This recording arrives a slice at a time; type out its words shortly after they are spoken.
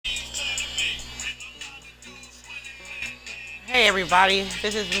Hey everybody,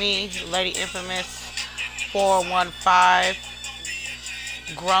 this is me, Lady Infamous 415,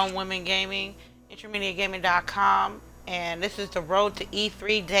 Grown Women Gaming, IntermediateGaming.com, and this is the Road to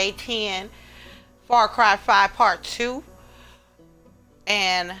E3 Day 10, Far Cry 5 Part 2,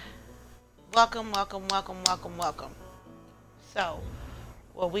 and welcome, welcome, welcome, welcome, welcome. So,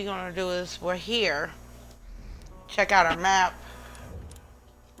 what we're going to do is we're here, check out our map.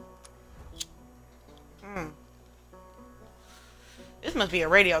 This must be a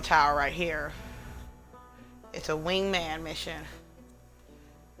radio tower right here. It's a wingman mission.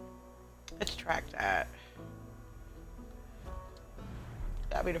 Let's track that.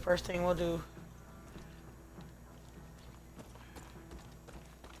 That'll be the first thing we'll do.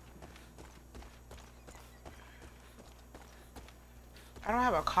 I don't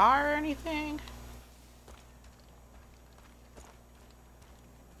have a car or anything.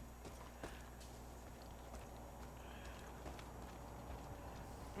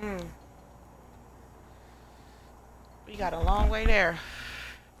 We got a long way there.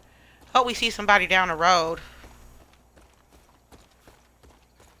 Hope we see somebody down the road.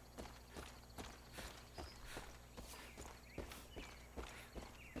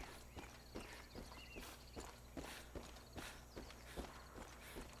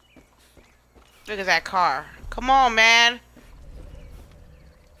 Look at that car. Come on, man.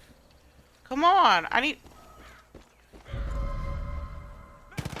 Come on. I need...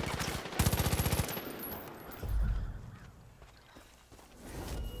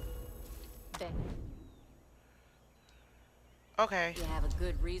 Okay. You have a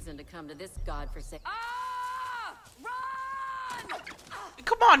good reason to come to this godforsaken. Ah! Run!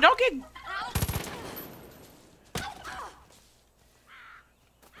 Come on, don't get...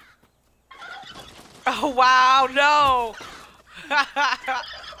 Oh, wow, no.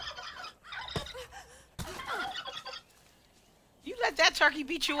 You let that turkey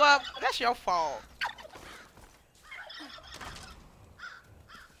beat you up? That's your fault.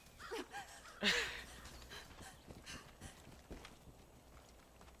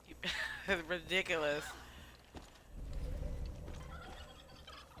 Ridiculous.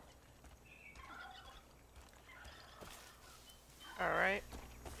 All right.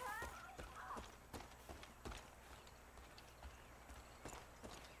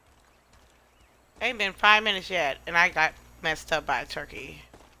 Ain't been 5 minutes yet, and I got messed up by a turkey.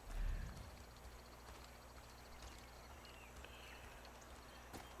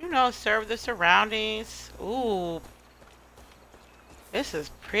 You know, serve the surroundings. Ooh. This is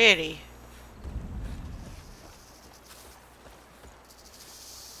pretty.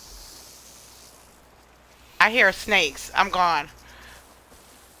 I hear snakes. I'm gone.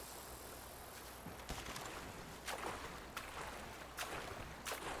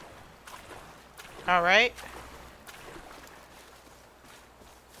 All right.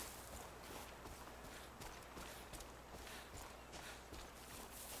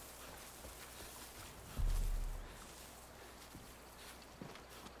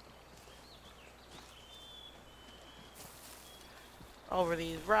 Over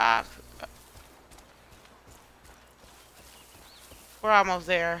these rocks. We're almost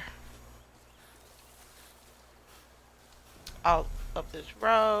there. Out up this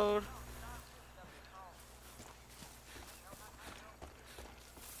road.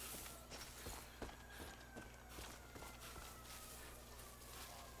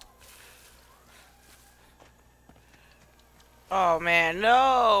 Oh man,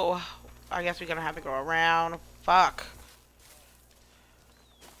 no. I guess we're gonna have to go around. Fuck.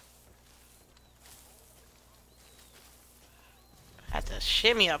 Have to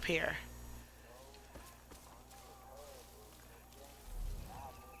shimmy up here.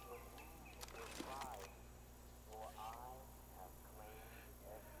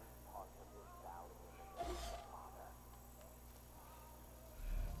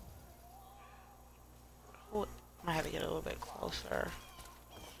 Ooh, might have to get a little bit closer.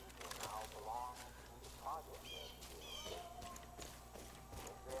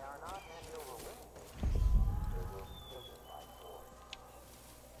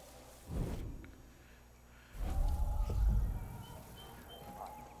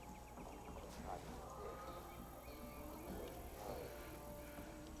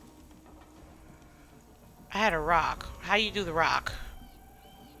 I had a rock. How do you do the rock?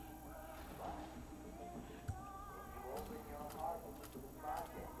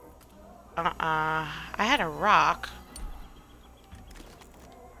 I had a rock.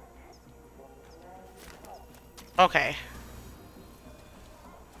 Okay.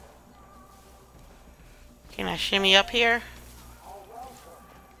 Can I shimmy up here?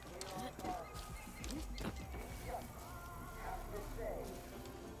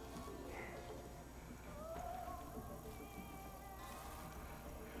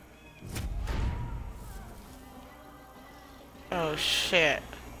 Oh shit.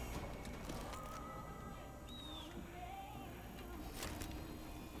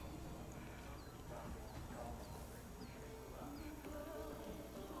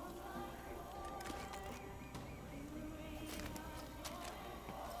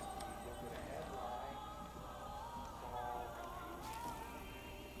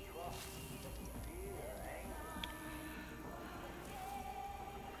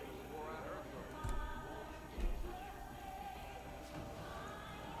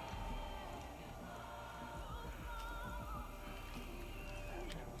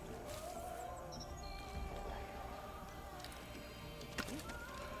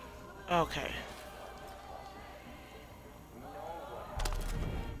 Okay.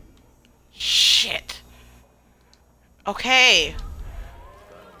 Shit. Okay.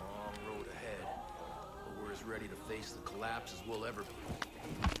 Got a long road ahead, but we're as ready to face the collapse as we'll ever be.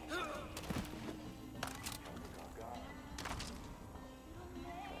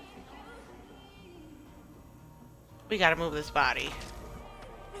 We gotta move this body.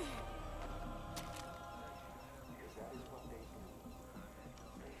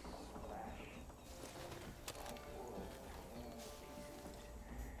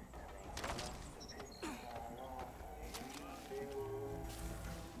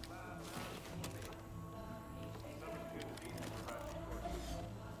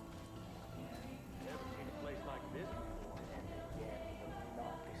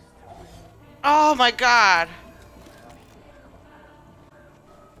 Oh my god.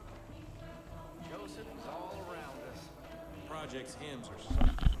 Joseph is all around us. Project's hymns are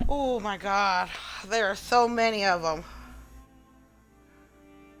Oh my god. There are so many of them.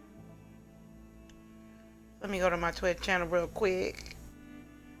 Let me go to my Twitch channel real quick.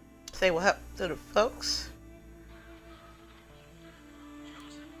 Say what up to the folks.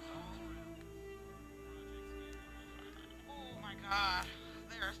 Oh my god.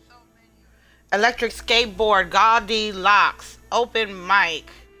 There are so many. Electric Skateboard, Gaudy Locks, Open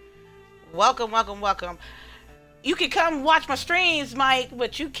Mic. Welcome, welcome, welcome. You can come watch my streams, Mike,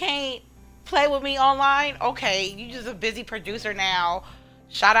 but you can't play with me online. Okay, you just a busy producer now.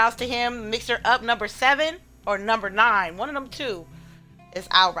 Shout outs to him. Mixer Up number 7 or number 9. One of them two is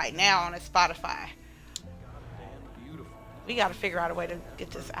out right now on his Spotify. Goddamn beautiful. We got to figure out a way to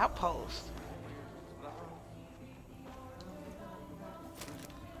get this outpost.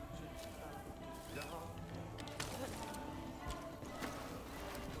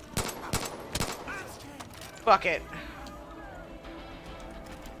 Fuck it.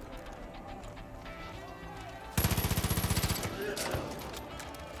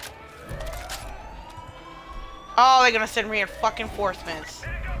 Oh, they're gonna send reinforcements.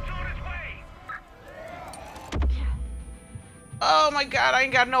 Oh my god, I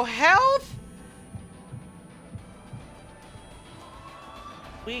ain't got no health.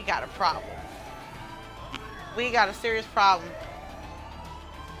 We got a problem. We got a serious problem.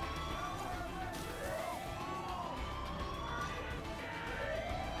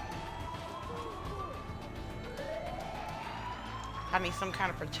 I need some kind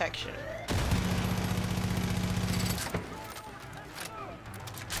of protection.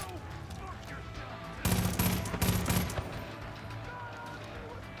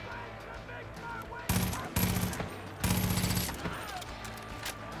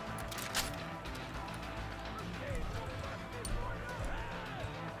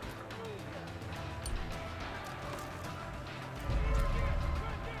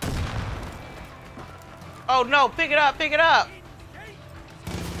 Oh no, pick it up, pick it up.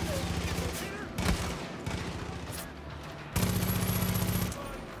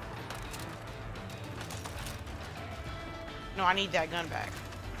 No, I need that gun back.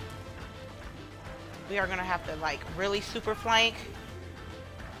 We are gonna have to like really super flank.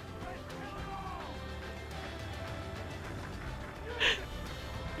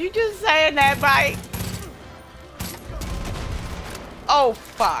 You just saying that, Mike? Oh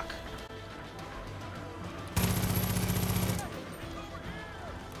fuck.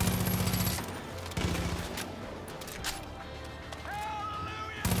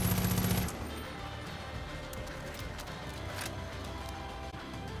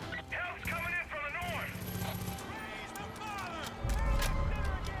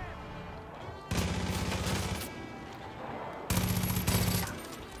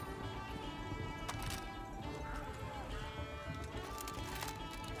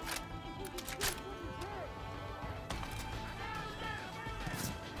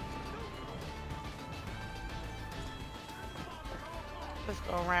 Let's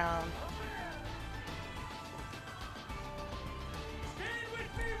go around. Stand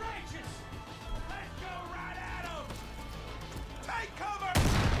with me, righteous. Let's go right at 'em.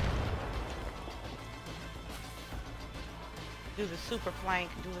 Do the super flank.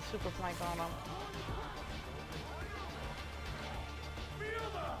 Do the super flank on them.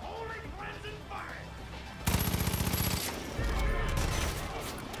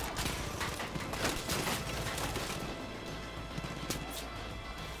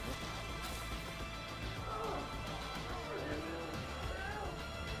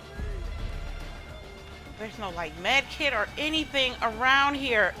 There's no like med kit or anything around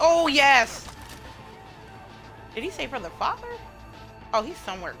here. Oh yes. Did he say for the father? Oh, he's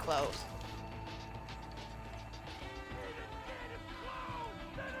somewhere close.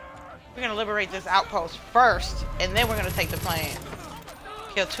 We're gonna liberate this outpost first, and then we're gonna take the plane.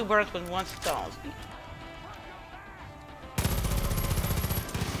 Kill two birds with one stone.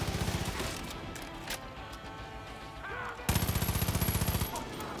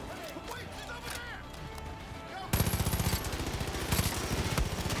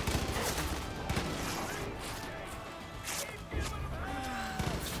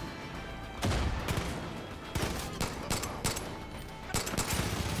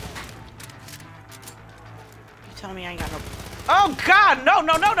 Tell me I ain't got no. Oh God, no,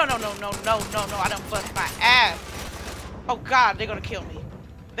 no, no, no, no, no, no, no, no, no! I done bust my ass. Oh God, they're gonna kill me.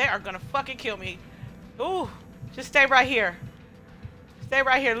 They are gonna fucking kill me. Ooh, just stay right here. Stay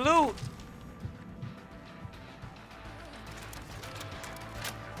right here, loot.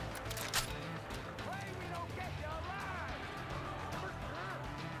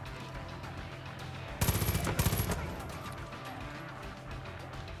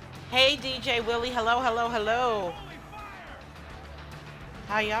 Hey DJ Willie, hello, hello, hello.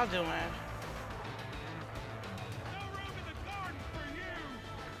 How y'all doing?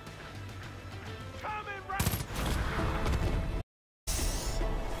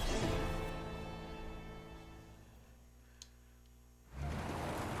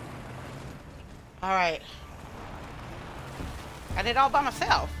 All right. I did it all by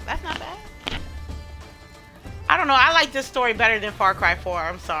myself. That's not bad. I don't know. I like this story better than Far Cry 4.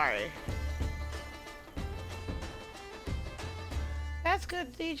 I'm sorry. That's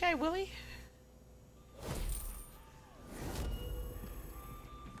good, DJ Willie.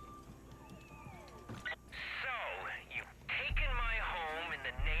 So, you've taken my home in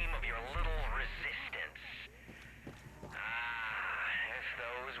the name of your little resistance. Ah, if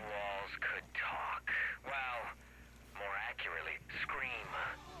those walls could talk. Well, more accurately, scream.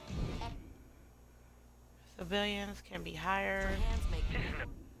 Civilians can be hired.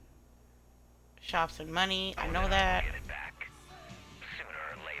 Shops and money. I know that. Get it back. Sooner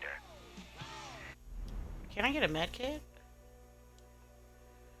or later. Can I get a med kit?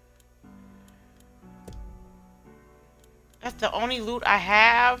 That's the only loot I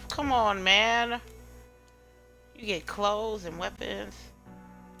have? Come on, man. You get clothes and weapons.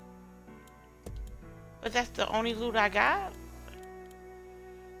 But that's the only loot I got?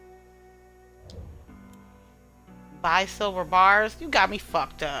 Buy silver bars? You got me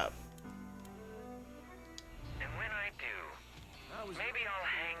fucked up. And when I do, maybe I'll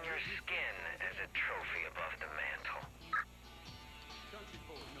hang your skin as a trophy above the mantle.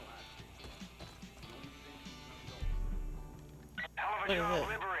 Hell of a job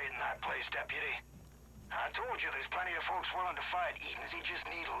liberating that place, Deputy. I told you there's plenty of folks willing to fight, even as you just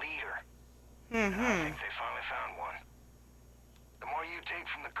need a leader. I think they finally found one. The more you take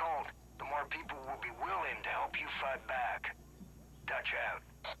from the cult, the more people will be willing to help you fight back. Dutch out.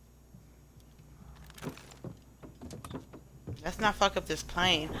 Let's not fuck up this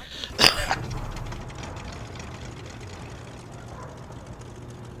plane.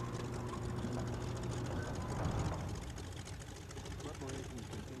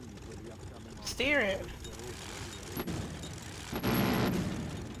 Steer it.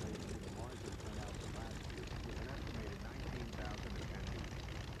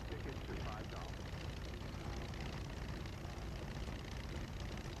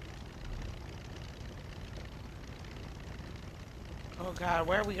 Oh God,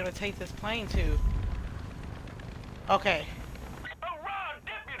 where are we gonna take this plane to? Okay. Oh, Ron,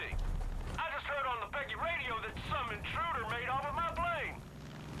 Deputy! I just heard on the Peggy radio that some intruder made off of my plane.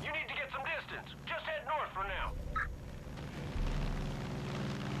 You need to get some distance. Just head north for now.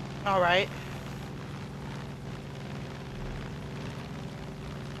 All right.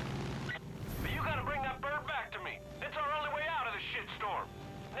 But you gotta bring that bird back to me. It's our only way out of this shitstorm.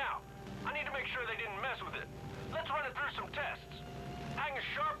 Now, I need to make sure they didn't mess with it. Let's run it through some tests. Hang a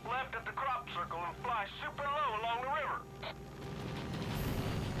sharp left at the crop circle and fly super low along the river.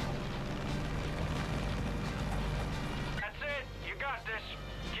 That's it. You got this.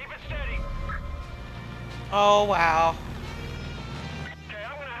 Keep it steady. Oh wow. Okay,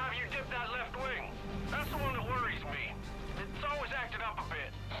 I'm gonna have you dip that left wing. That's the one that worries me. It's all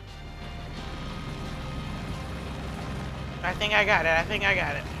think I got it. I think I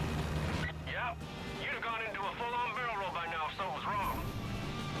got it. Yep. You'd have gone into a full-on barrel roll by now if something was wrong.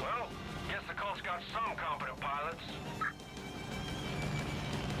 Well, guess the cult's got some competent pilots.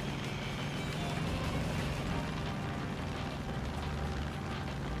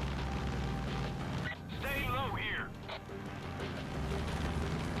 Stay low here.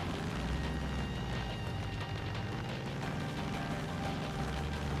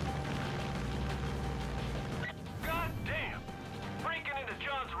 God damn! Breaking into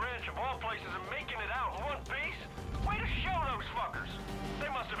John's ranch of all places and making it out in one piece? Way to show those fuckers! They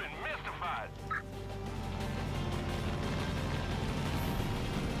must have been mystified.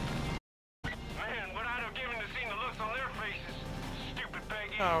 Man, what I'd have given to see the looks on their faces. Stupid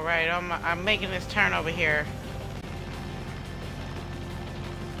Peggy. All right, I'm making this turn over here.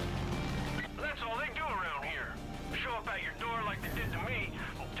 That's all they do around here. Show up at your door like they did to me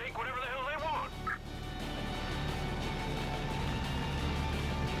and take whatever the hell they want.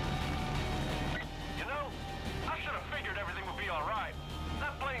 You know, I should have figured everything would be alright.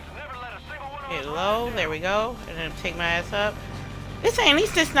 That plane's never let a single one of Get us low. land There we down. go. And then take my ass up. This ain't, at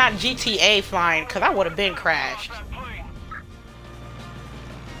least it's not GTA flying, because I would have been crashed. That plane.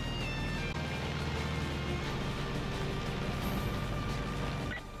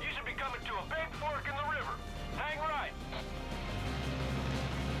 You should be coming to a big fork in the river. Hang right.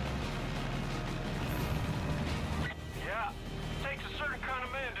 Yeah, takes a certain kind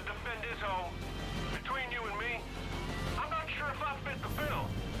of man to defend his home. Between you and me, I'm not sure if I fit the bill.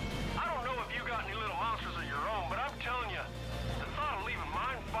 I don't know if you got any little monsters of your own, but I'm telling you, the thought of leaving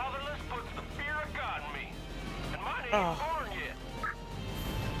mine fatherless puts the fear of God in me. And mine ain't Oh. born yet.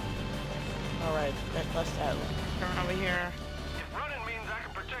 All right, let's turn over here. If running means I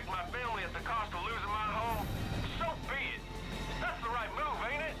can protect my family at the cost of losing my home, so be it. That's the right move,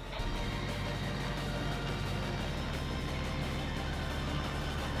 ain't it?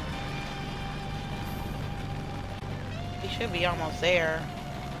 We should be almost there.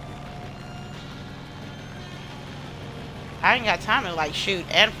 I ain't got time to like shoot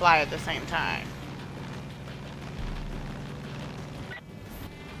and fly at the same time.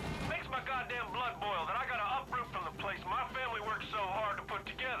 Makes my goddamn blood boil that I gotta uproot from the place my family worked so hard to put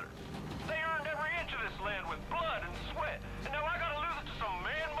together. They earned every inch of this land with blood and sweat, and now I gotta lose it to some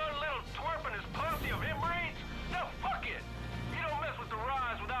man-mud little twerp and his posse of inbraids? No, fuck it! You don't mess with the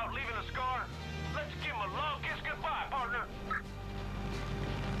rise without leaving a scar. Let's give him a long kiss goodbye, partner.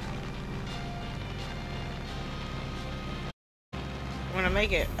 I'm gonna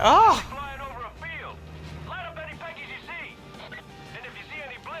make it. Oh! Flying over a field. Light up any Peggies you see. And if you see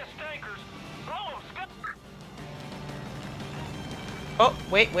any Bliss tankers, blow them, Scott. Oh,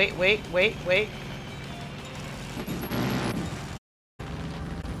 wait.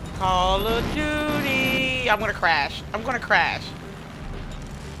 Call of Duty. I'm gonna crash.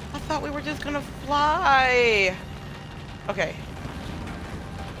 I thought we were just gonna fly. Okay.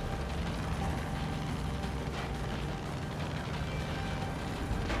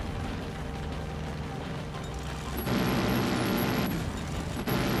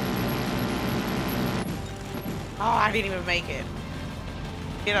 Oh, I didn't even make it.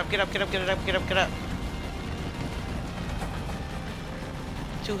 Get up.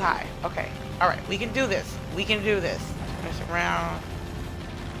 Too high. Okay. Alright, we can do this. Turn this around.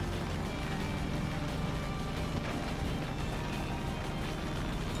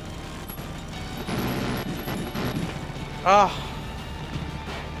 Oh.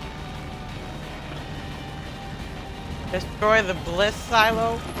 Destroy the Bliss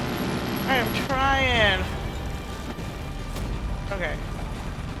silo. I am trying. Okay.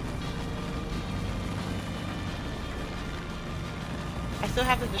 I still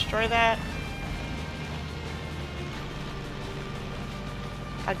have to destroy that.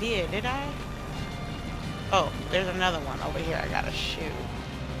 I did I? Oh, there's another one over here I gotta shoot.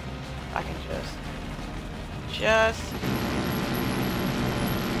 I can just...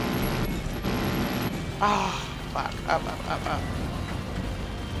 Oh, fuck. Up.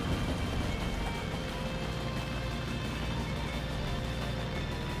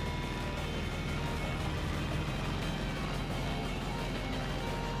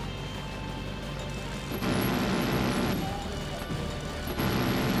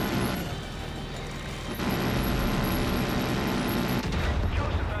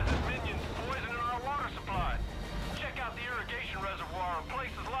 Joseph has his minions poisoning our water supply. Check out the irrigation reservoir and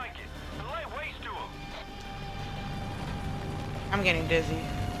places like it, and lay waste to them. I'm getting dizzy.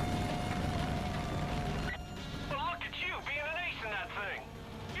 But look at you being an ace in that thing.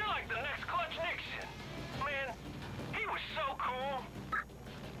 You're like the next Clutch Nixon. Man, he was so cool.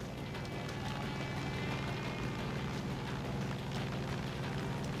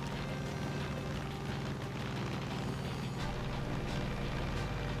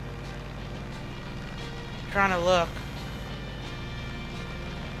 Trying to look.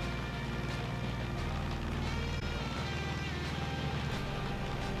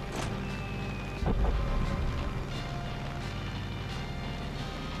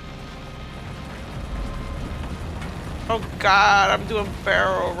 Oh God, I'm doing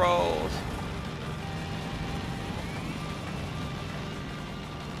barrel rolls.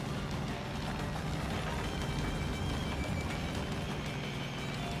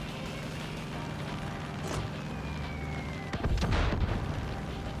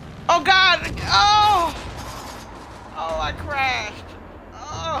 Oh God! Oh! Oh, I crashed.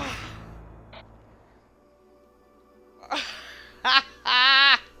 Oh.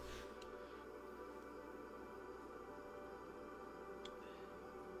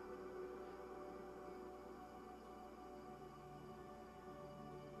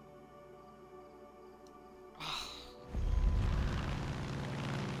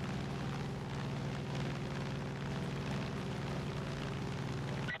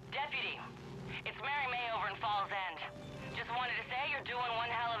 Deputy, it's Mary May over in Falls End. Just wanted to say you're doing one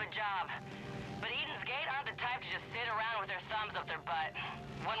hell of a job. But Eden's Gate aren't the type to just sit around with their thumbs up their butt.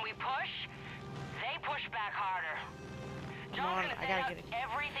 When we push, they push back harder. John's gonna send out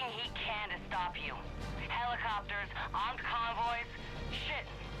everything he can to stop you. Helicopters, armed convoys, shit.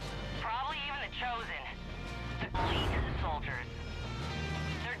 Probably even the Chosen. The elite soldiers.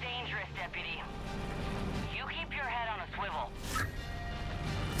 They're dangerous, Deputy. You keep your head on a swivel.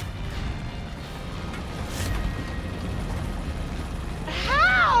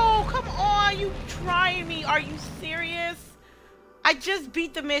 How? Come on, you trying me? Are you serious? I just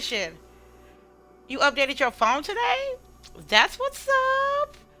beat the mission. You updated your phone today? That's what's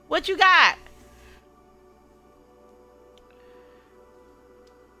up. What you got?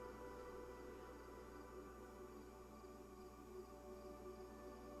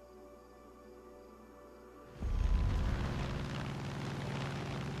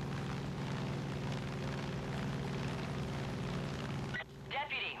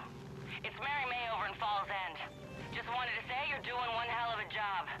 Deputy, it's Mary May over in Falls End. Just wanted to say you're doing one hell of a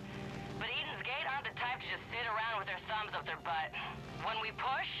job. But Eden's Gate aren't the type to just sit around with their thumbs up their butt. When we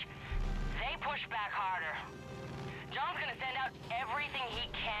push, they push back harder. John's gonna send out everything he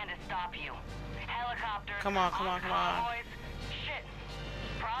can to stop you. Helicopters, Come on, come on, come on. convoys, shit.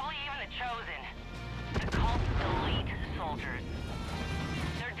 Probably even the Chosen. The cult's elite soldiers.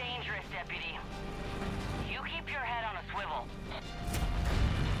 They're dangerous, Deputy. You keep your head on a swivel.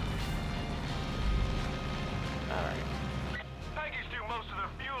 Alright. Peggies do most of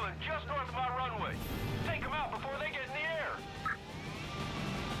their fueling just north of my runway. Take them out before they get in the air.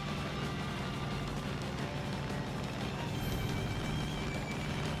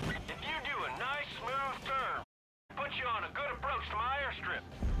 If you do a nice, smooth turn, put you on a good approach to my airstrip.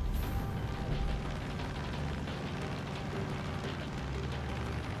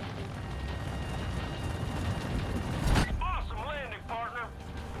 Awesome landing, partner.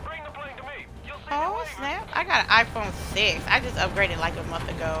 Bring the plane to me. You'll see Oh, me later. snap. I got an iPhone 6. I just upgraded like a month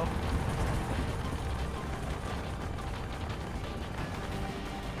ago.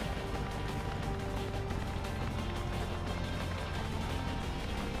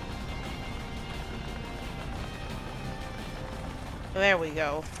 There we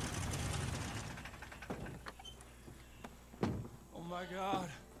go. Oh my god.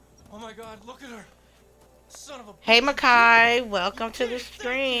 Oh my god, look at her. Son of a... Hey, Makai. Welcome to the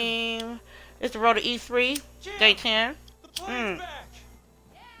stream. It's the road to E3, day 10. The plane's back.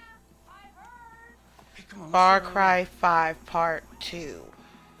 Hey, come on, Far let's go. Cry 5 Part 2.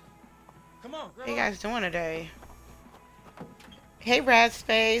 Come on, grab How you on. guys doing today? Hey, Rad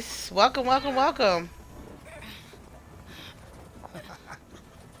Space. Welcome, welcome, welcome.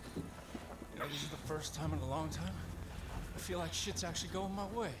 You know, this is the first time in a long time I feel like shit's actually going my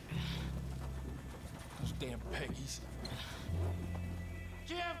way. Those damn Peggies.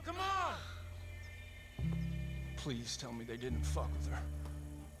 Jim, come on! Please tell me they didn't fuck with her.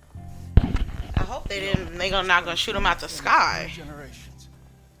 I hope they didn't. Not gonna shoot them out the sky. Generations.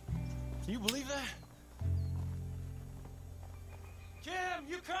 Can you believe that? Jim,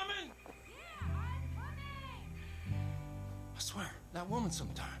 you coming? Yeah, I'm coming. I swear, that woman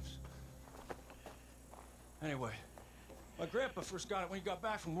sometimes. Anyway, my grandpa first got it when he got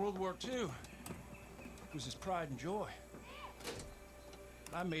back from World War II. It was his pride and joy.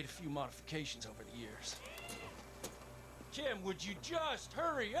 I made a few modifications over the years. Jim, would you just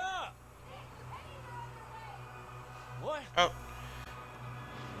hurry up? What? Oh.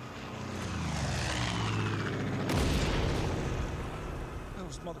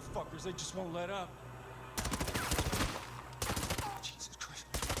 Those motherfuckers, they just won't let up. Jesus Christ.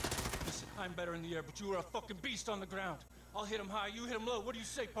 Listen, I'm better in the air, but you are a fucking beast on the ground. I'll hit him high, you hit him low. What do you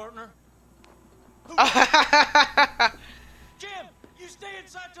say, partner? Jim, you stay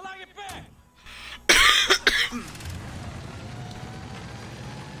inside till I get back.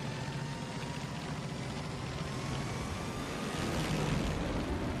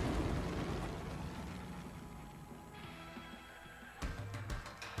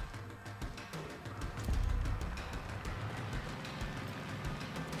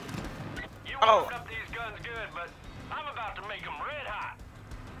 You Oh. warmed up these guns good, but I'm about to make them red hot.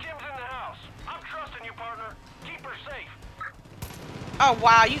 Jim's in the house. I'm trusting you, partner. Keep her safe. Oh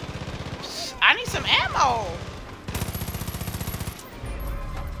wow, I need some ammo.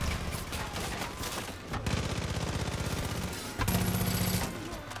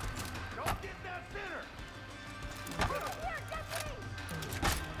 Don't get that center.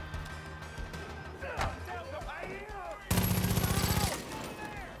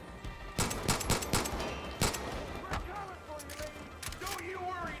 Don't you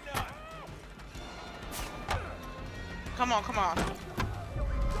worry none. Come on, come on.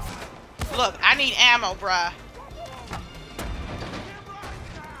 Look, I need ammo, bruh.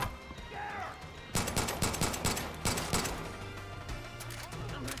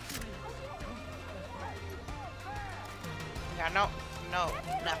 Yeah, no,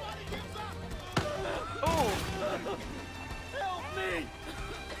 nothing. Ooh. Help me.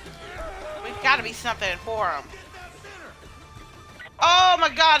 We've got to be something for him. Oh my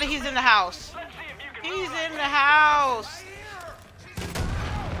God, he's in the house. Let's see if you can He's move in the house.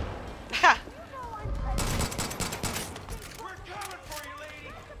 Ha. We're coming for you, lady.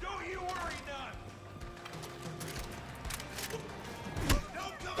 Don't you worry none.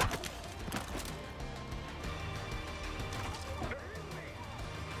 Don't come.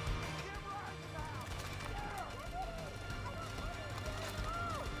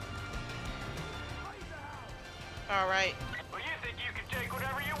 All right. Well, you think you can take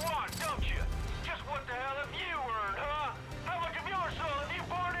whatever you want, don't you? Just what the hell have you earned, huh? How much of your soul have you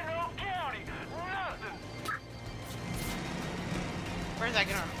poured into Oak County? Nothing. Where's that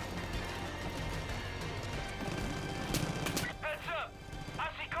gun? Heads up. I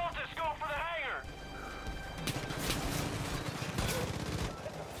see cultists going for the hangar.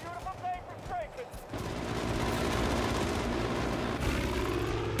 It's a beautiful day for strafing.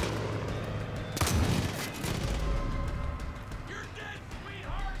 You're dead,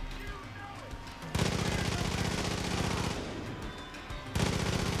 sweetheart. You know it.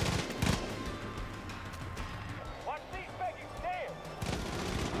 Watch these begging damn.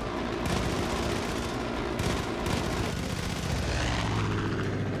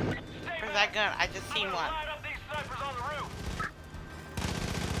 Where's that gun? I just seen one. Line up these snipers on the roof.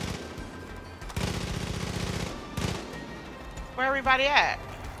 Where everybody at?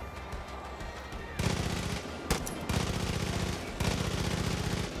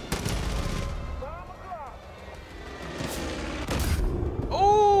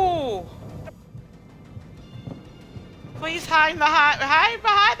 Ooh! Please hide behind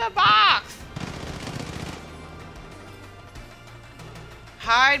the box.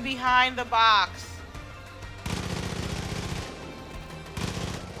 Hide behind the box.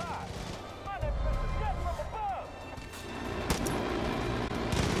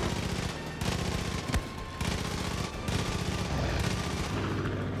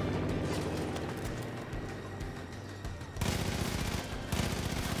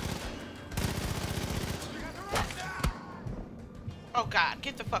 Oh God,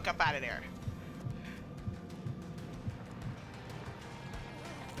 get the fuck up out of there.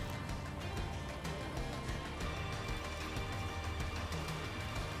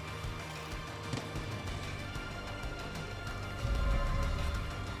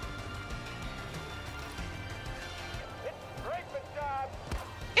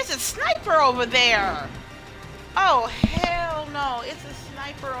 It's a sniper over there. Oh hell no, it's a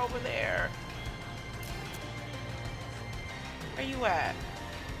sniper over there. Where you at?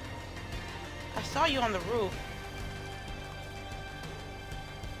 I saw you on the roof.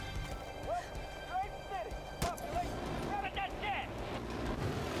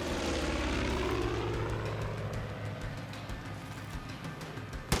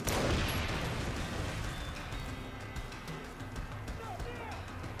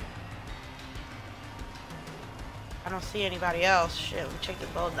 I don't see anybody else. Shit, let me check the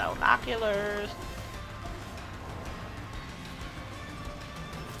binoculars.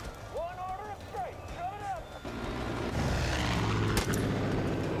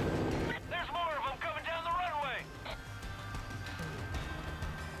 There's more of them coming down the runway.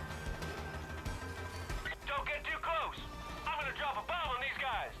 Don't get too close. I'm gonna drop a bomb on these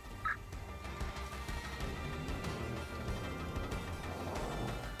guys.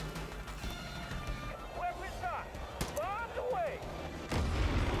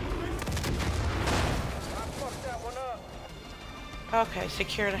 Okay,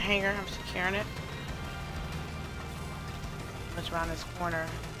 secure the hangar. I'm securing it. Let's around this corner.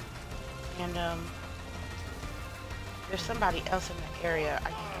 And there's somebody else in the area. I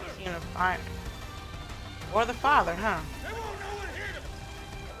can't see him to find. Or the father, huh? They won't know what hit him.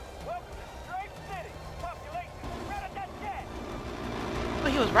 Welcome to Straight City. Population right at that jet. Oh,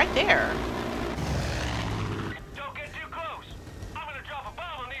 he was right there. Don't get too close. I'm gonna drop a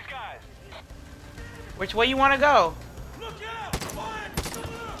bomb on these guys. Which way you want to go? Look out! Fire!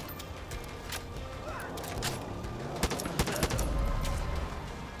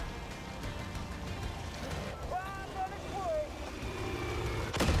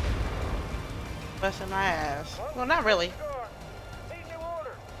 Busting my ass. Well, not really. Need new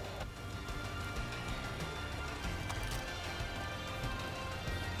order.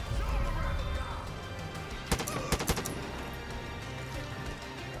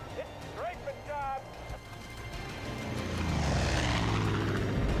 It's strafing time.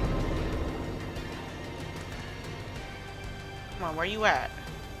 Come on, where you at?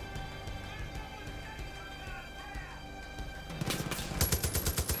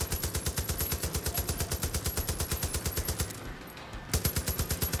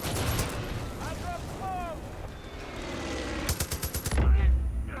 I dropped the bomb.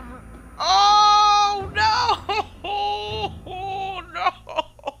 Oh no! No!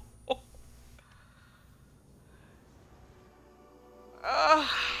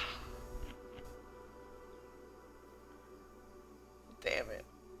 Damn it.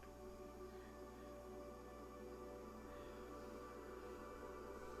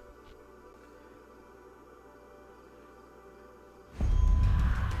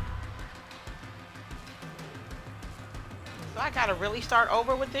 So I gotta really start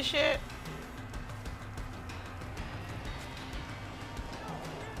over with this shit?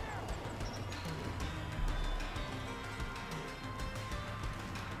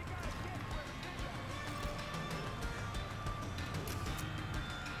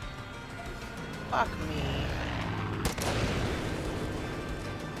 Fuck me.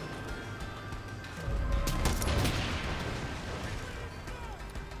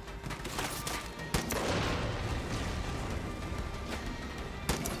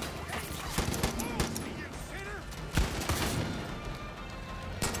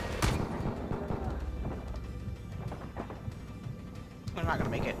 I'm not gonna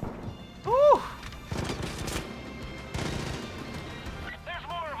make it. Ooh! There's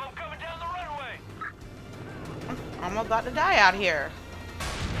more of them coming down the runway. I'm almost about to die out here.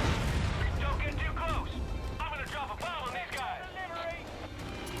 Don't get too close. I'm gonna drop a bomb on these guys.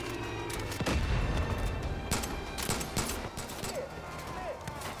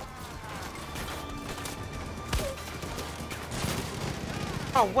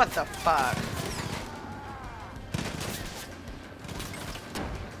 Oh, what the fuck?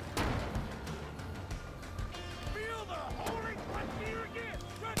 Feel the holy frontier again.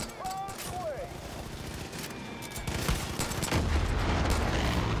 Good wrong way.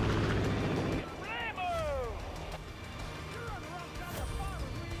 Rambo! You're on the wrong side of the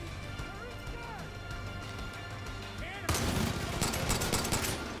fire,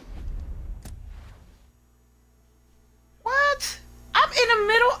 What? I'm in the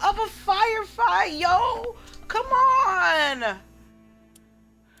middle of a firefight, yo! Come on!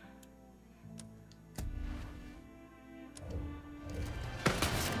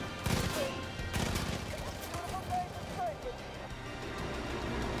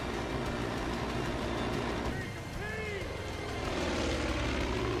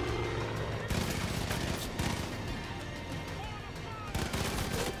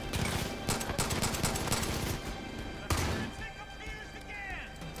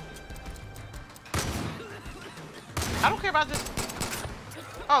 I don't care about this.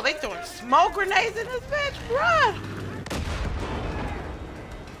 Oh, they throwing smoke grenades in this bitch? Run!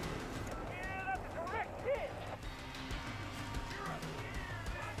 Yeah, that's a direct hit.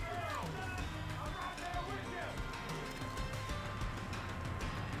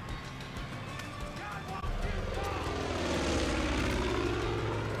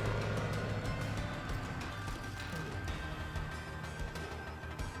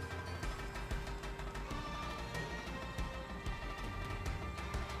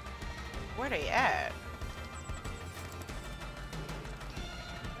 Where they at?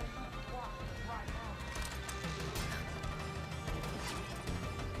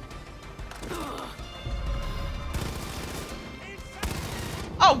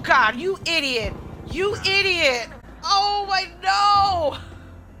 Oh God, you idiot! You idiot! Oh my no!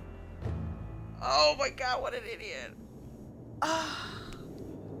 Oh my God, what an idiot! Ah.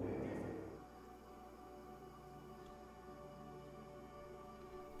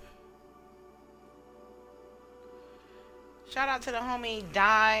 Shout out to the homie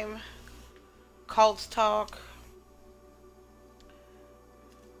Dime, Colts Talk.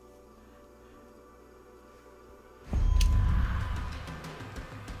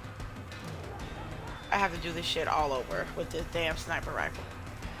 I have to do this shit all over with this damn sniper rifle.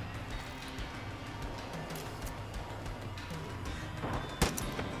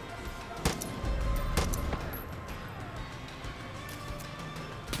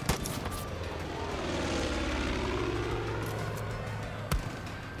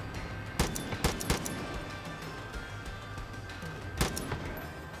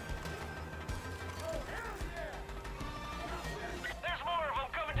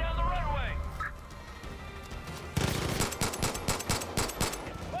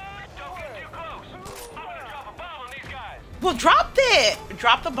 Well, drop it!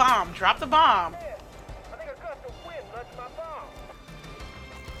 Drop the bomb. Drop the bomb. I think I got the wind nudged my bomb.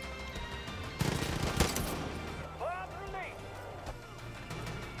 Bomb release.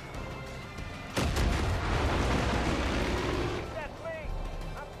 That's me.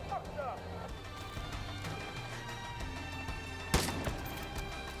 I'm fucked up.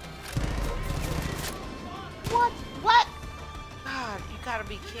 What? What? God, you gotta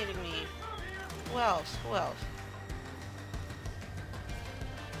be kidding me. Who else? Who else?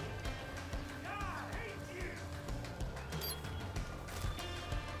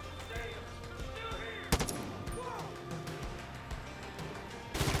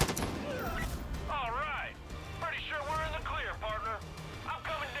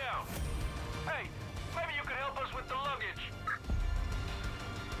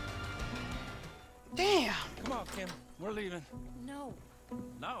 Damn. Come on, Kim. We're leaving. No.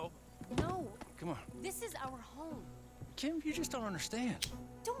 No. No. Come on. This is our home. Kim, you just don't understand.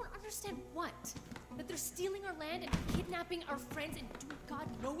 Don't understand what? That they're stealing our land and kidnapping our friends and doing God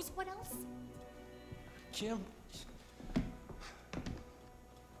knows what else? Kim.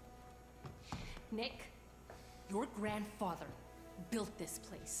 Nick, your grandfather built this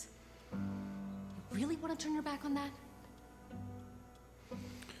place. You really want to turn your back on that?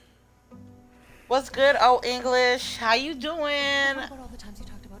 What's good, old English? How you doing? What about all the times you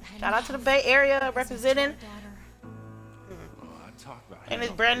talked about Shout out to the Bay Area representing I talk about in his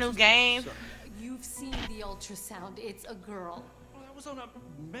brand new game. You've seen the ultrasound. It's a girl. Well, that was on a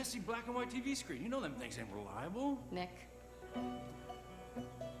messy black and white TV screen. You know them things ain't reliable. Nick.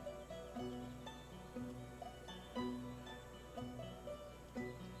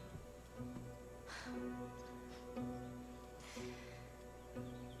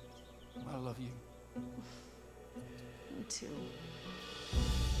 I love you. Me too.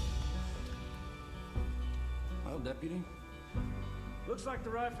 Well, Deputy, looks like the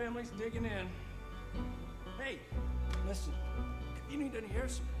Rye family's digging in. Hey, listen, if you need any air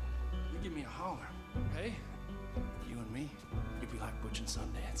support, you give me a holler, okay? You and me, we'd be like Butch and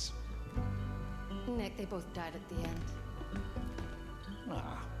Sundance. Nick, they both died at the end.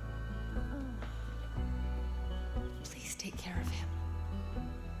 Ah. Please take care of him.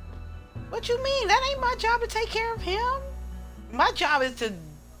 What you mean? That ain't my job to take care of him. My job is to.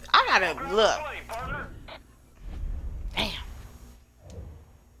 I gotta look. Damn.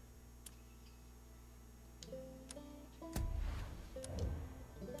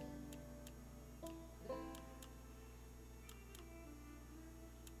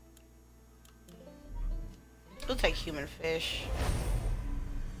 We'll take human fish.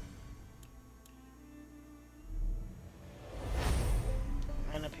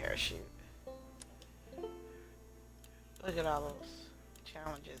 And a parachute. Look at all those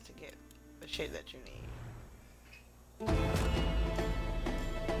challenges to get the shit that you need.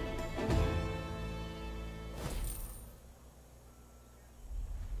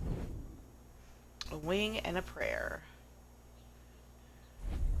 A wing and a prayer.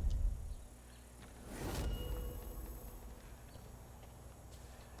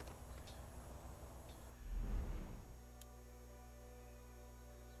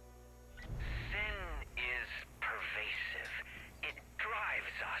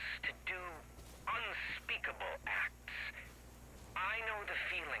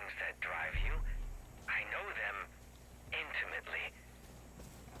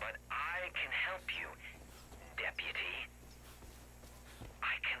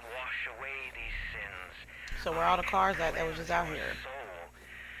 So where all the cars at that was just out here?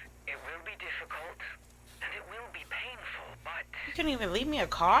 It will be difficult, and it will be painful, but You couldn't even leave me a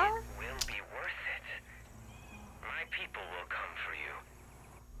car? it will be worth it. My people will come for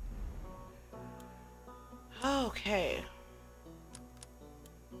you. Okay.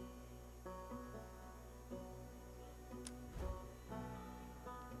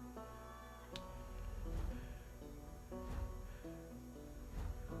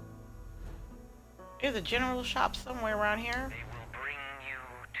 There's a general shop somewhere around here. They will bring you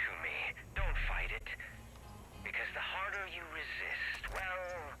to me. Don't fight it. Because the harder you resist,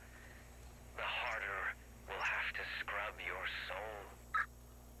 well, the harder we'll have to scrub your soul.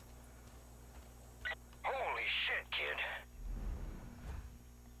 Holy shit, kid.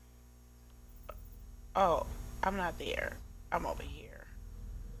 Oh, I'm not there. I'm over here.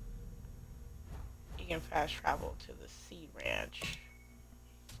 You can fast travel to the Sea Ranch.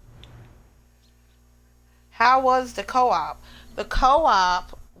 How was the co-op? The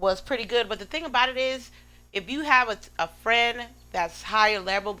co-op was pretty good, but the thing about it is, if you have a friend that's higher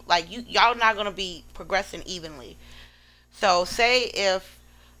level, like y'all not gonna be progressing evenly. So say if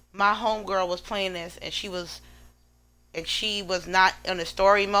my homegirl was playing this and she was not in the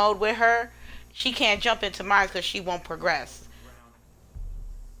story mode with her, she can't jump into mine because she won't progress.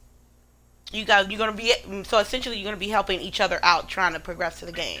 You're gonna be so essentially you're gonna be helping each other out trying to progress to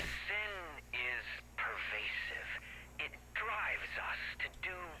the game. Sin is pervasive. It drives us to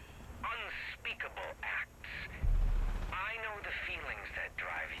do unspeakable acts. I know the feelings that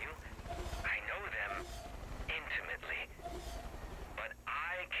drive you. I know them intimately. But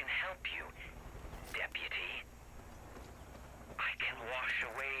I can help you, Deputy. I can wash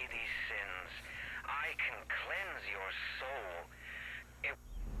away these sins. I can cleanse your soul. It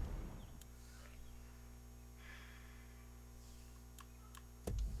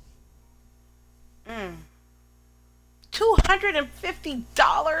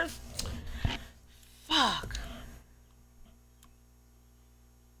 $250? Fuck.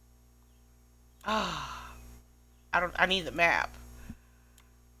 Ah, I need the map.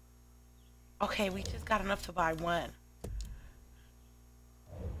 Okay, we just got enough to buy one.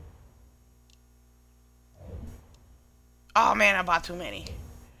 Oh man, I bought too many.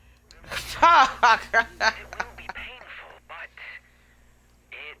 Fuck. will be painful, but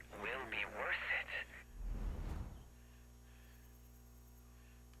it will be worth it.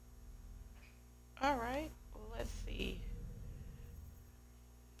 Alright, well, let's see.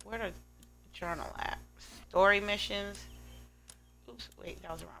 Where the journal at? Story missions. Oops, wait,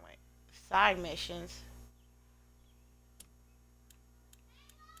 that was the wrong way. Side missions.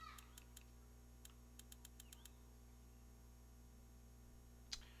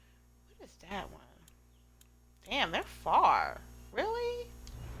 What is that one? Damn, they're far. Really?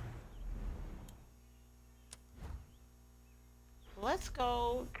 Let's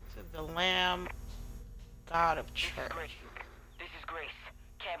go to the Lamb God of Church. This is Grace,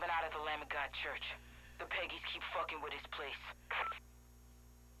 camping out at the Lamb of God Church. The Peggies keep fucking with his place.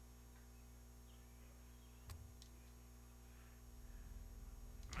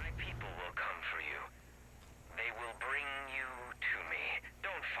 My people will come for you. They will bring you to me.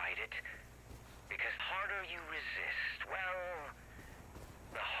 Don't fight it. Because the harder you resist, well,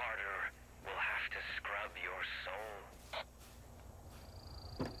 the harder we'll have to scrub your soul.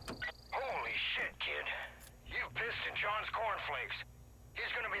 Holy shit, kid. You pissed in John's cornflakes. He's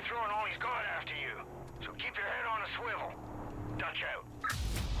gonna be throwing all he's got after you. So keep your head on a swivel. Dutch out.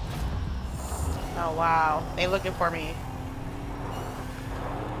 Oh wow, they looking for me.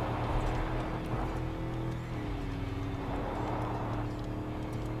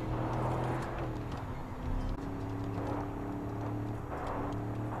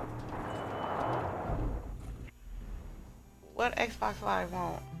 What Xbox Live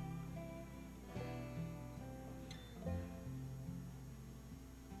won't?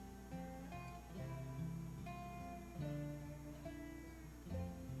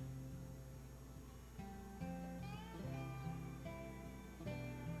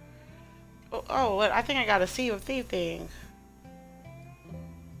 Oh, I think I got a Sea of Thieves thing.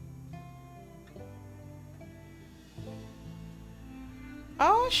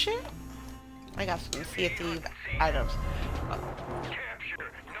 Oh shit! I got some Sea of Thieves items.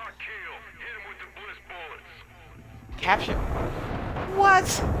 Capture, not kill. Hit him with the bliss bullets. Capture?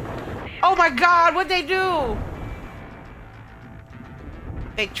 What? Oh my god, what'd they do?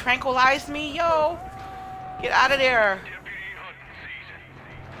 They tranquilized me, yo. Get out of there. Deputy hunting season.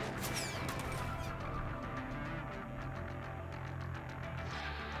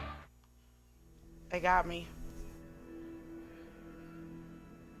 They got me.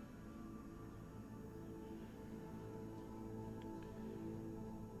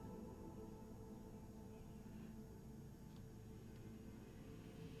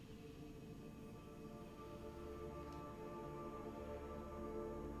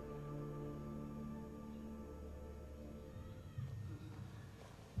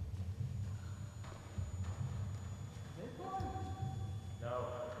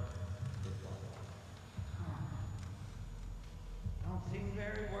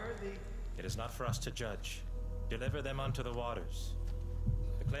 It is not for us to judge. Deliver them unto the waters.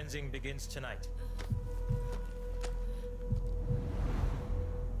 The cleansing begins tonight.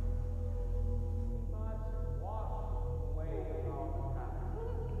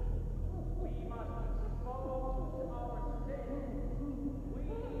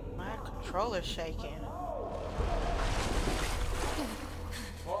 My controller's shaking.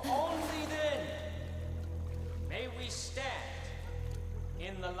 For only then may we stand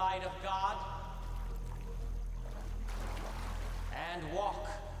in the light of God and walk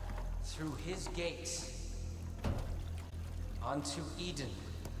through his gates unto Eden.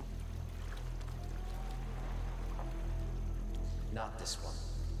 Not this one.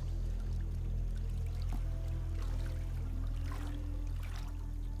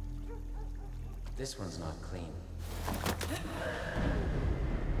 This one's not clean.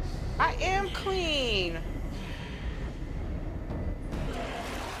 I am clean.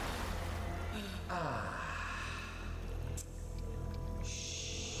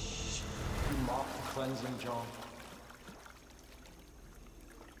 You mock the cleansing, John?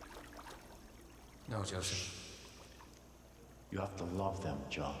 No, Joseph. You have to love them,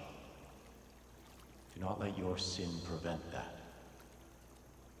 John. Do not let your sin prevent that.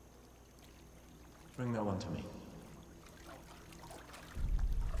 Bring that one to me.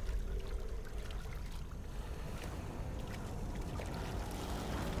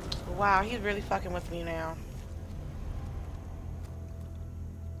 Wow, he's really fucking with me now.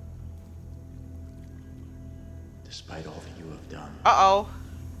 Despite all that you have done, Uh-oh.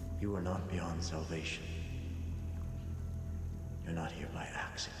 you are not beyond salvation. You're not here by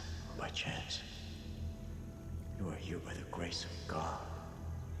accident or by chance. You are here by the grace of God.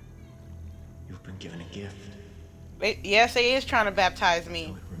 You've been given a gift. Yes, he is trying to baptize me.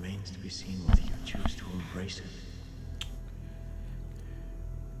 So it remains to be seen whether you choose to embrace it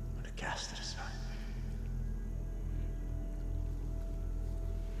or to cast it aside.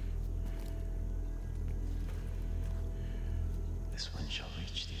 This one shall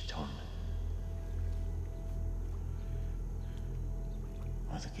reach the atonement,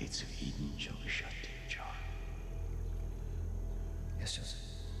 or the gates of Eden shall be shut to you, John. Yes, Joseph.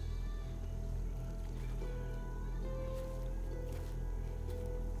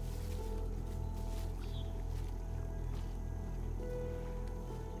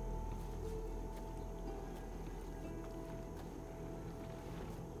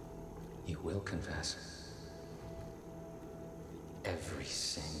 You will confess every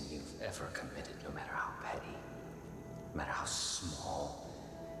sin you've ever committed, no matter how petty, no matter how small.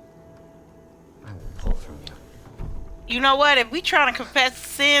 I will pull from you. You know what? If we trying to confess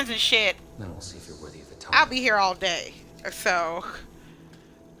sins and shit, Then we'll see if you're worthy of atonement. I'll be here all day. So,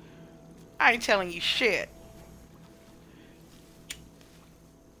 I ain't telling you shit.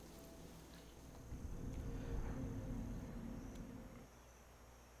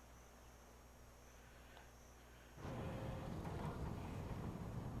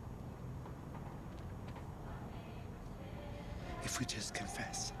 If we just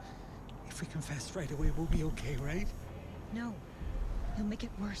confess. If we confess right away, we'll be okay, right? No. You'll make it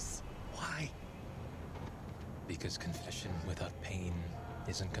worse. Why? Because confession without pain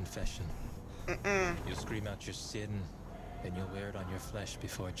isn't confession. You'll scream out your sin, and you'll wear it on your flesh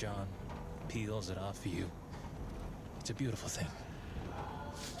before John peels it off of you. It's a beautiful thing.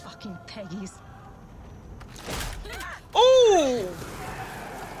 Fucking Peggies. Ooh!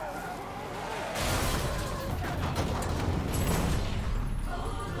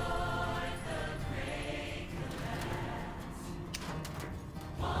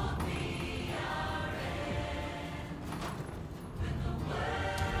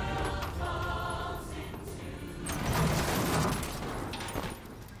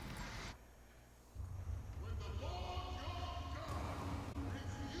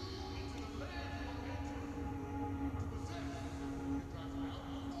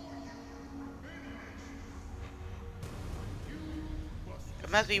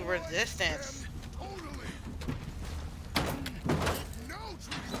 It must be resistance.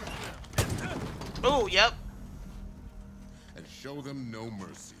 Oh, yep. And show them no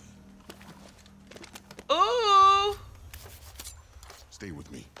mercy. Ooh. Stay with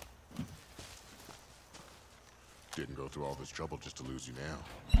me. Didn't go through all this trouble just to lose you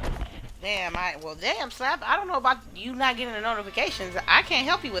now. Damn, damn, Slap. I don't know about you not getting the notifications. I can't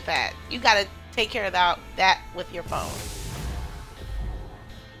help you with that. You gotta take care of that with your phone.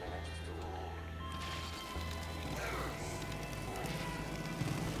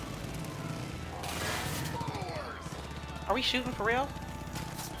 Are we shooting for real?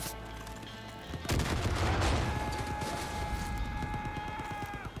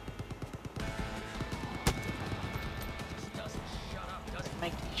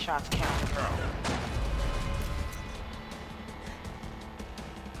 shots count, girl.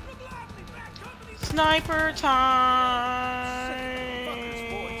 Sniper time!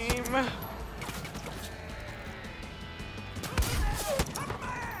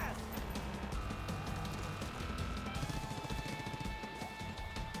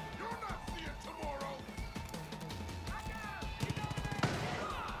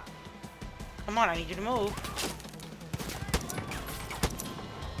 Come on, I need you to move.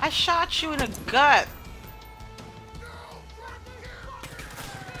 I shot you in the gut.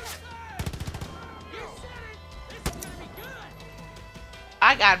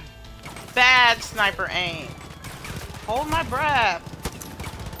 I got bad sniper aim. Hold my breath.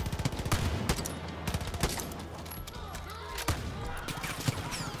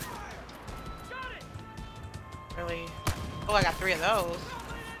 Really? Oh, I got 3 of those.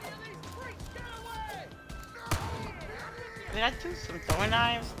 Did I do some throwing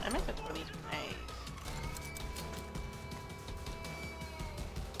knives? I meant to throw these grenades.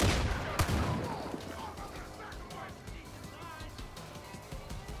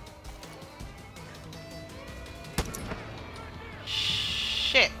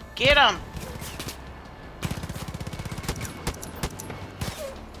 Shit, get him!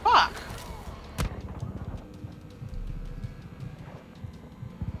 Fuck!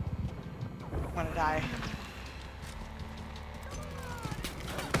 I'm gonna die.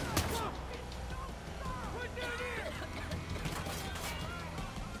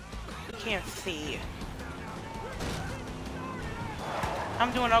 Can't see.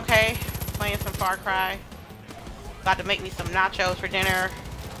 I'm doing okay. Playing some Far Cry. About to make me some nachos for dinner.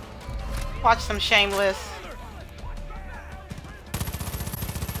 Watch some Shameless.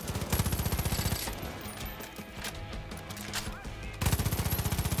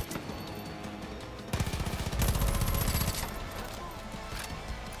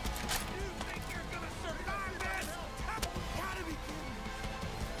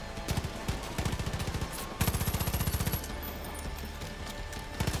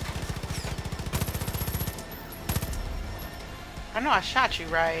 I know I shot you,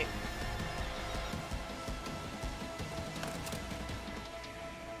 right?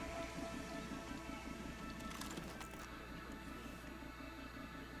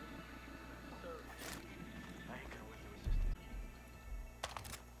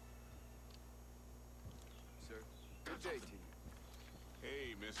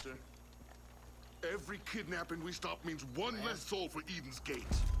 Hey, mister. Every kidnapping we stop means one less soul for Eden's Gate.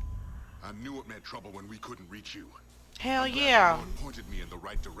 I knew it meant trouble when we couldn't reach you. Hell yeah. Someone pointed me in the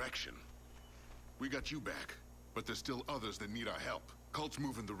right direction. We got you back, but there's still others that need our help. Cult's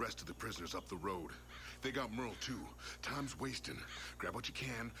moving the rest of the prisoners up the road. They got Merle too. Time's wasting. Grab what you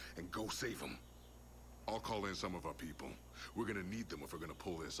can and go save them. I'll call in some of our people. We're gonna need them if we're gonna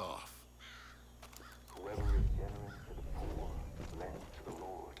pull this off. Whoever is generous to the poor, lends to the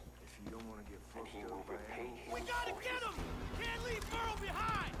Lord. If you don't want to get fucked up, we gotta get him! Can't leave Merle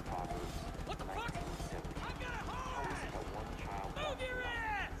behind! What the fuck? I got a home! Move your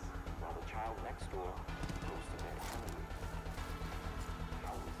ass! While the child next door goes to bed hungry.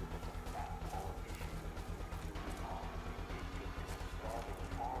 How is it that the fat all issues starving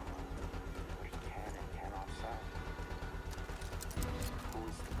farmer where he can and cannot sell? Who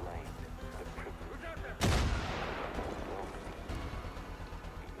is to blame? The privileged.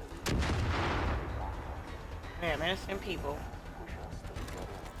 Yeah, innocent people.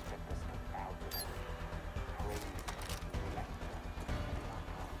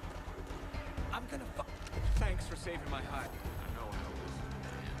 I'm gonna Thanks for saving my hide. I know how it is.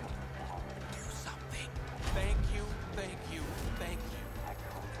 Do something. Thank you, thank you, thank you.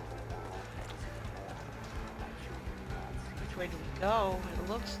 Which way do we go? It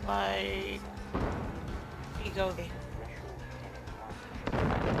looks like we go there.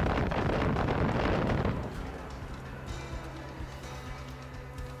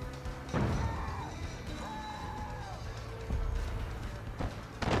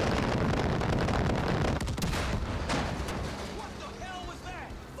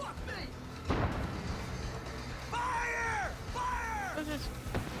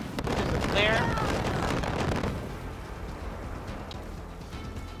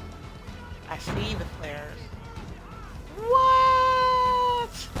 I see the flares.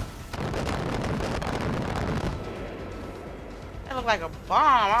 What? That looked like a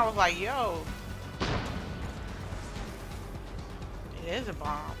bomb. I was like, yo. It is a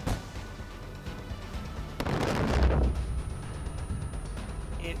bomb.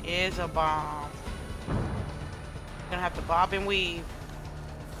 It is a bomb. You're gonna have to bob and weave.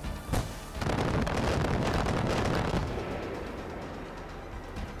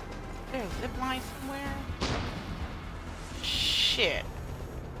 there a zip line somewhere? Shit.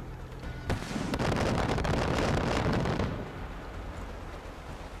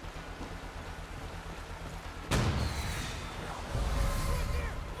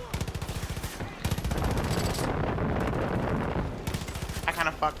 I kind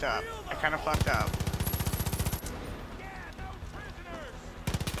of fucked up.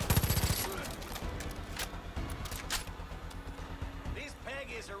 These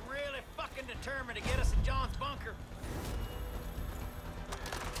Peggies are really fucking determined to get us in John's bunker.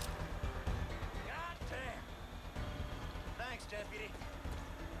 God damn. Thanks, deputy.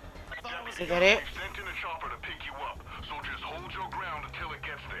 Is that it? We've sent in a chopper to pick you up, so just hold your ground until it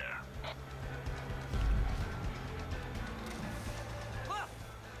gets there. Look!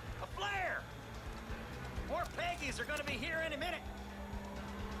 A flare! More Peggies are gonna be here any minute.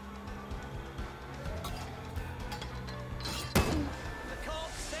 The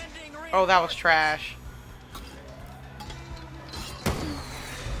cult's sending Oh, that was trash.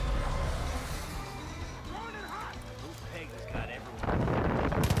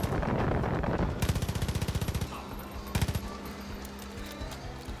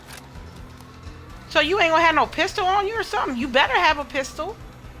 So you ain't gonna have no pistol on you or something? You better have a pistol.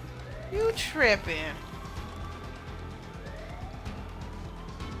 You tripping.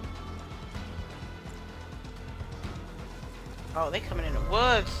 Oh, they coming in the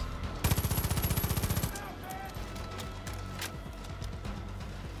woods.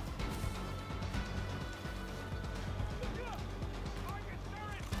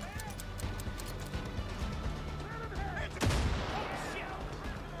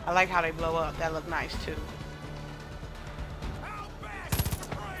 I like how they blow up. That looked nice too.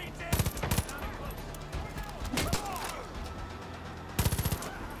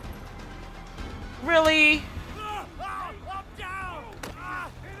 Really?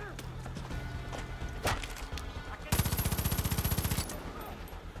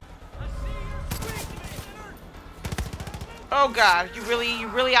 Oh God, you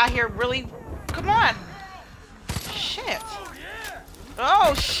really out here really? Come on. Shit.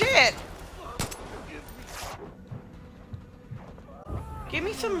 Oh shit. Give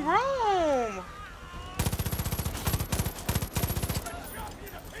me some room.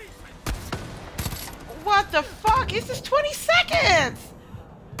 What the fuck? Is this 20 seconds?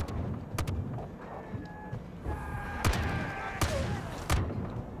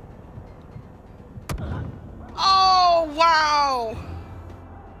 Oh, wow.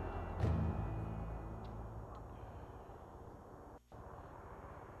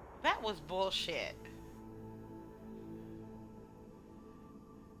 That was bullshit.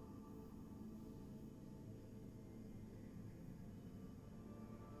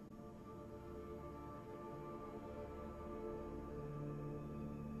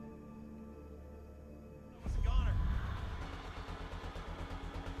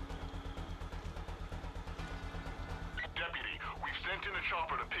 Deputy, we've sent in a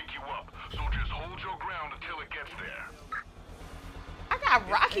chopper to pick you up, so just hold your ground until it gets there.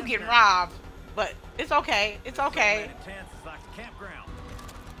 I keep getting robbed, but it's okay. It's okay. Like the campground.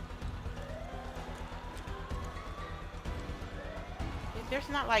 There's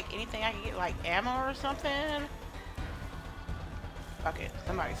not like anything I can get, like ammo or something. Fuck it,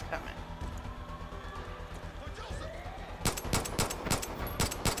 somebody's coming.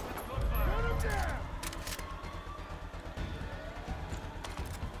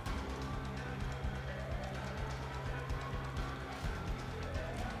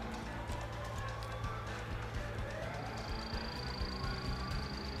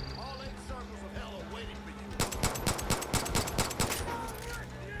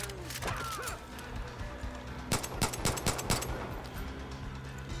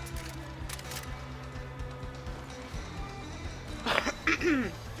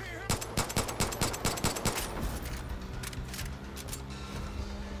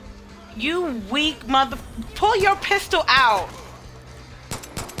 You weak mother... Pull your pistol out.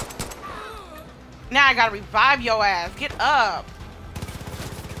 Now I gotta revive your ass. Get up.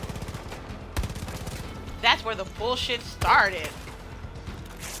 That's where the bullshit started.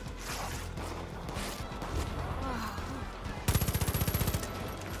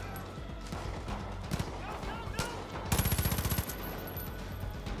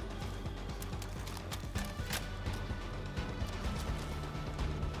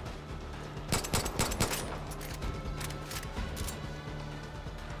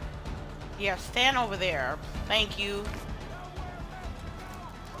 Yeah, stand over there. Thank you.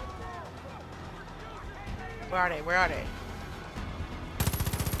 Where are they? Where are they?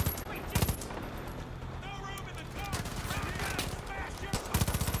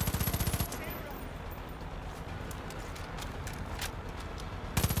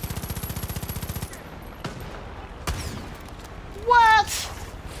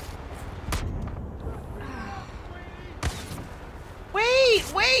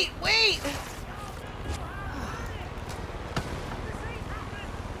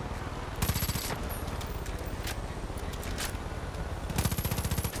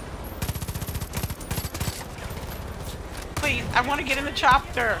 I want to get in the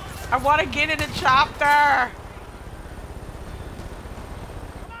chopper. I want to get in the chopper.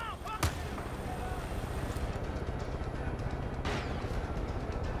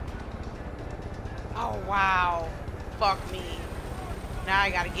 Oh, wow. Fuck me. Now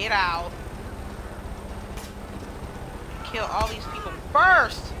I gotta get out. Kill all these people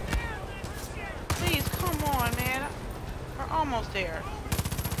first. Please, come on, man. We're almost there.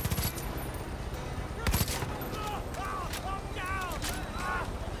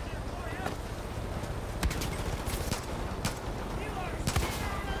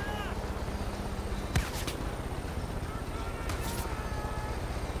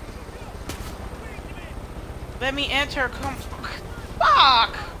 Let me enter. Come.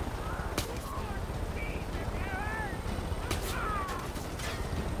 Fuck.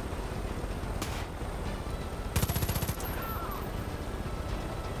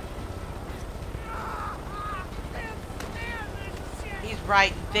 He's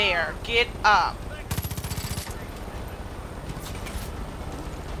right there. Get up.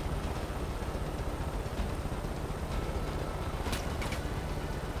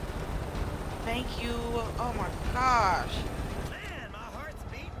 Thank you. Oh my gosh. Man, my heart's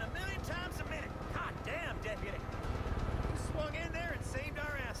beating a million times a minute. God damn, deputy. You swung in there and saved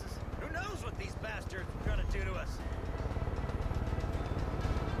our asses. Who knows what these bastards are gonna do to us?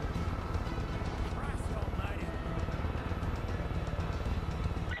 Christ almighty.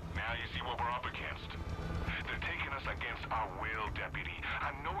 Now you see what we're up against. They're taking us against our will, deputy.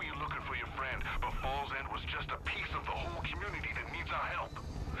 I know you're looking for your friend, but Falls End was just a piece of the whole community that needs our help.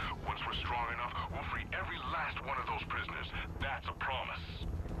 Once we're strong enough, we'll free every last one of those prisoners. That's a promise.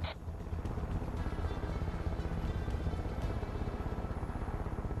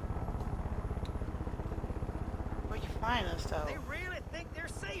 Where'd you find us, though? They really think they're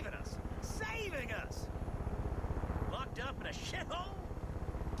saving us. Saving us! Locked up in a shithole?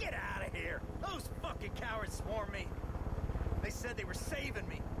 Get out of here! Those fucking cowards swarmed me. They said they were saving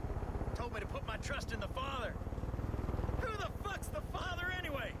me. Told me to put my trust in the Father. Who the fuck's the Father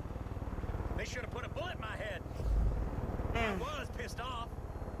anyway? They should have put a bullet in my head. I was pissed off.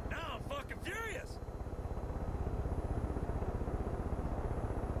 Now I'm fucking furious.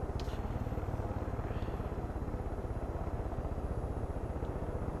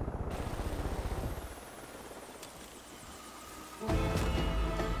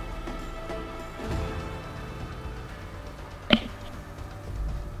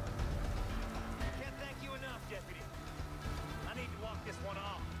 Can't thank you enough, deputy. I need to walk this one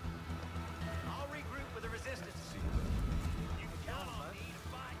off. I'll regroup with the resistance. You can count on me to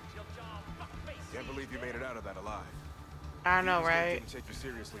fight until John fuckface. Can't believe you made it out of that alive. I know, They right? didn't take you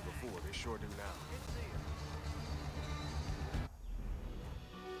seriously before. They sure do now.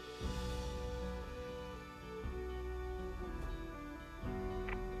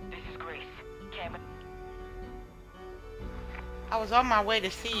 This is Grace. Cameron. I was on my way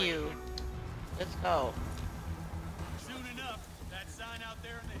to see you. Let's go. Soon enough, that sign out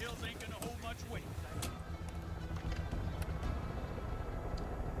there in the hills ain't gonna hold much weight.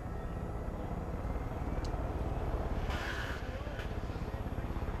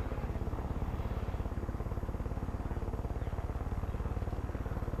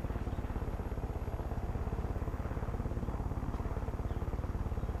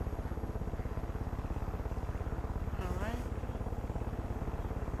 Alright.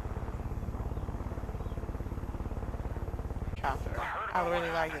 Chopper. I really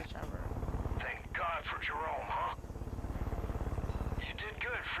like this chopper. Thank God for Jerome, huh? You did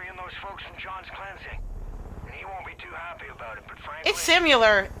good freeing those folks from John's cleansing. And he won't be too happy about it, but frankly... It's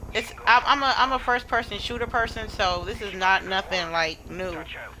similar. It's I'm a first person shooter person, so this is not nothing like new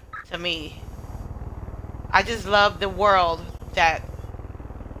to me. I just love the world that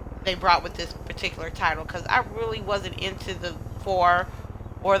they brought with this particular title, because I really wasn't into the 4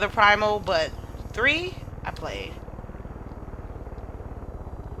 or the Primal, but 3 I played.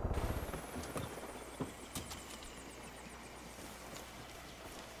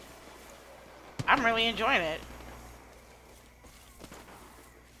 I'm really enjoying it.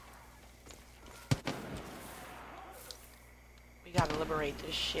 We gotta liberate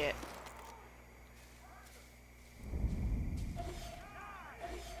this shit.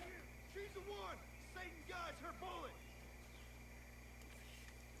 She's the one! Satan guides her bullet!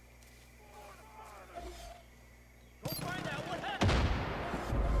 Go find out what happened!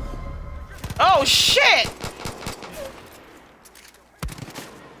 Oh shit!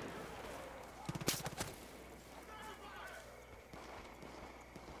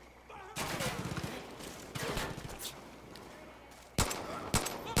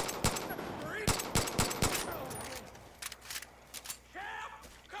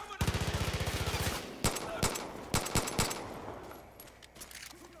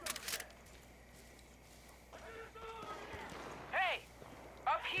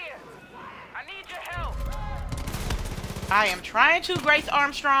 I am trying to, Grace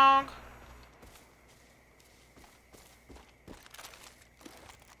Armstrong.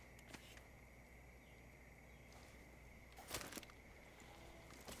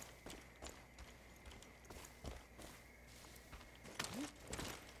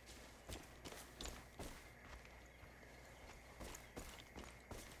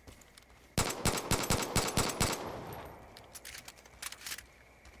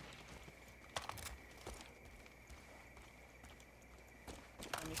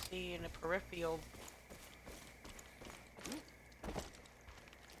 Let me see in the peripheral.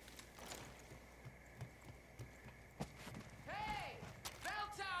 Hey! Bell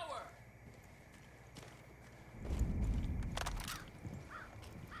tower!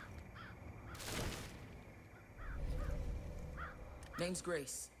 Name's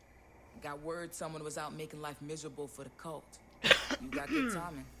Grace. Got word someone was out making life miserable for the cult. You got good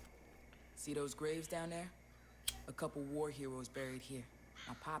timing. See those graves down there? A couple war heroes buried here.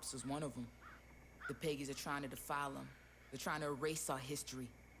 My pops was one of them. The Peggies are trying to defile them. They're trying to erase our history,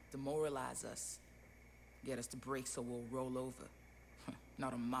 demoralize us, get us to break so we'll roll over.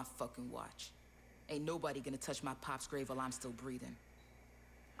 Not on my fucking watch. Ain't nobody gonna touch my pop's grave while I'm still breathing.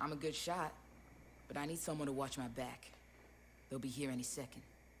 I'm a good shot, but I need someone to watch my back. They'll be here any second.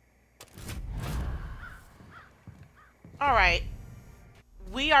 All right.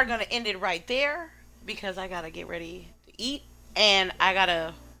 We are going to end it right there because I got to get ready to eat and I got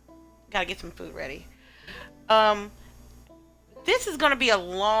to get some food ready. This is going to be a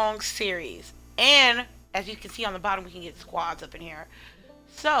long series, and as you can see on the bottom, we can get squads up in here.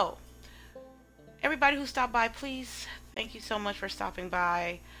 So, everybody who stopped by, please, thank you so much for stopping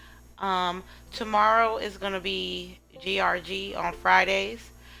by. Tomorrow is going to be GRG on Fridays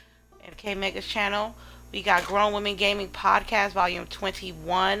at K Mega's channel. We got Grown Women Gaming Podcast Volume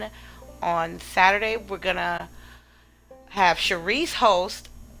 21 on Saturday. We're going to have Sharice host,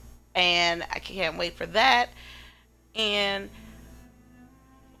 and I can't wait for that. And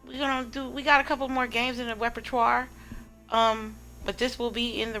we got a couple more games in the repertoire, but this will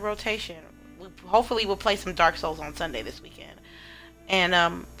be in the rotation. Hopefully we'll play some Dark Souls on Sunday this weekend.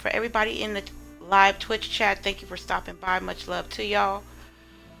 And for everybody in the live Twitch chat, thank you for stopping by. Much love to y'all.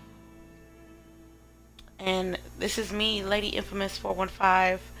 And this is me, Lady Infamous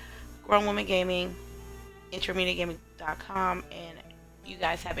 415, Grown Woman Gaming, IntermediateGaming.com, and you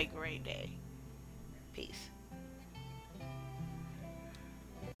guys have a great day. Peace.